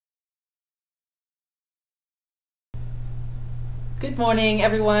Good morning,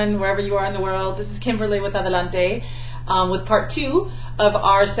 everyone, wherever you are in the world. This is Kimberly with Adelante with part 2 of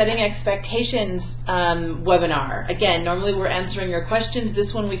our Setting Expectations webinar. Again, normally we're answering your questions.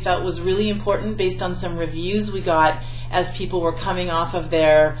 This one we felt was really important based on some reviews we got as people were coming off of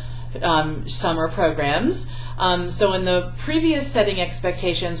their summer programs. So in the previous Setting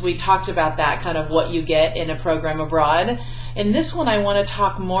Expectations, we talked about that, kind of what you get in a program abroad. In this one, I want to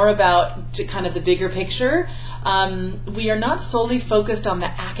talk more about kind of the bigger picture. We are not solely focused on the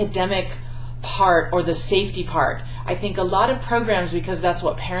academic part or the safety part. I think a lot of programs, because that's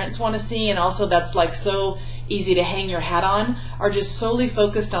what parents want to see, and also that's like so easy to hang your hat on, are just solely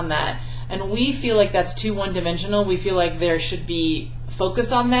focused on that. And we feel like that's too one-dimensional. We feel like there should be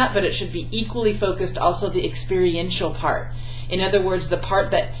focus on that, but it should be equally focused also the experiential part. In other words, the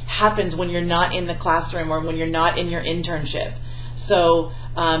part that happens when you're not in the classroom or when you're not in your internship. So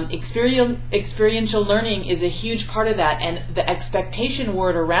experiential learning is a huge part of that, and the expectation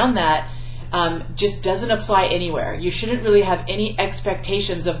word around that just doesn't apply anywhere. You shouldn't really have any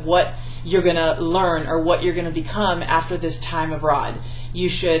expectations of what you're going to learn or what you're going to become after this time abroad. You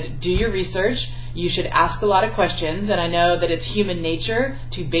should do your research, you should ask a lot of questions, and I know that it's human nature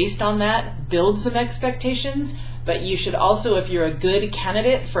to, based on that, build some expectations, but you should also, if you're a good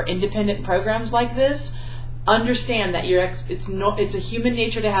candidate for independent programs like this, understand that it's a human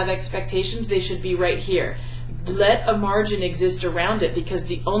nature to have expectations. They should be right here. Let a margin exist around it, because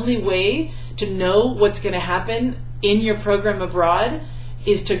the only way to know what's going to happen in your program abroad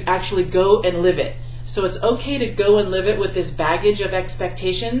is to actually go and live it. So it's okay to go and live it with this baggage of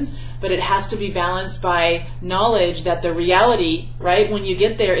expectations, but it has to be balanced by knowledge that the reality, right, when you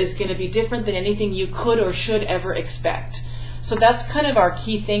get there is going to be different than anything you could or should ever expect. So that's kind of our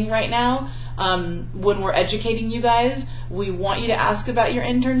key thing right now. When we're educating you guys, we want you to ask about your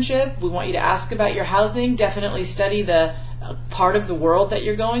internship. We want you to ask about your housing. Definitely study the part of the world that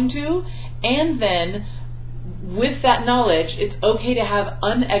you're going to. And then with that knowledge, it's okay to have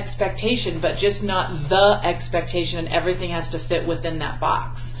an expectation, but just not the expectation, and everything has to fit within that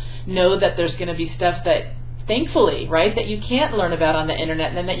box. Know that there's going to be stuff that, thankfully, right, that you can't learn about on the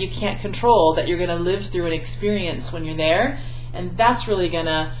internet and that you can't control, that you're going to live through and experience when you're there. And that's really going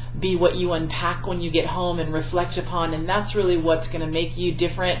to be what you unpack when you get home and reflect upon, and that's really what's going to make you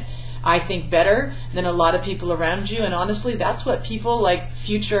different, I think, better than a lot of people around you. And honestly, that's what people like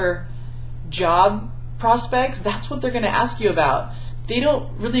future job prospects, that's what they're going to ask you about. They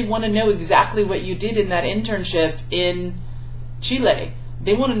don't really want to know exactly what you did in that internship in Chile.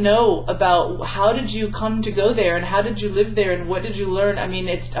 They want to know about how did you come to go there, and how did you live there, and what did you learn. I mean,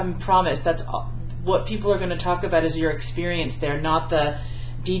 I promise that's what people are going to talk about is your experience there, not the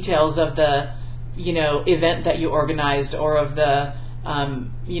details of the, event that you organized or of the,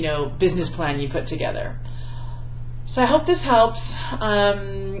 business plan you put together. So I hope this helps.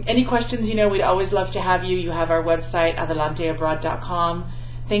 Any questions, we'd always love to have you. You have our website, adelanteabroad.com.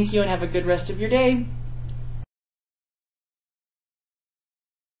 Thank you, and have a good rest of your day.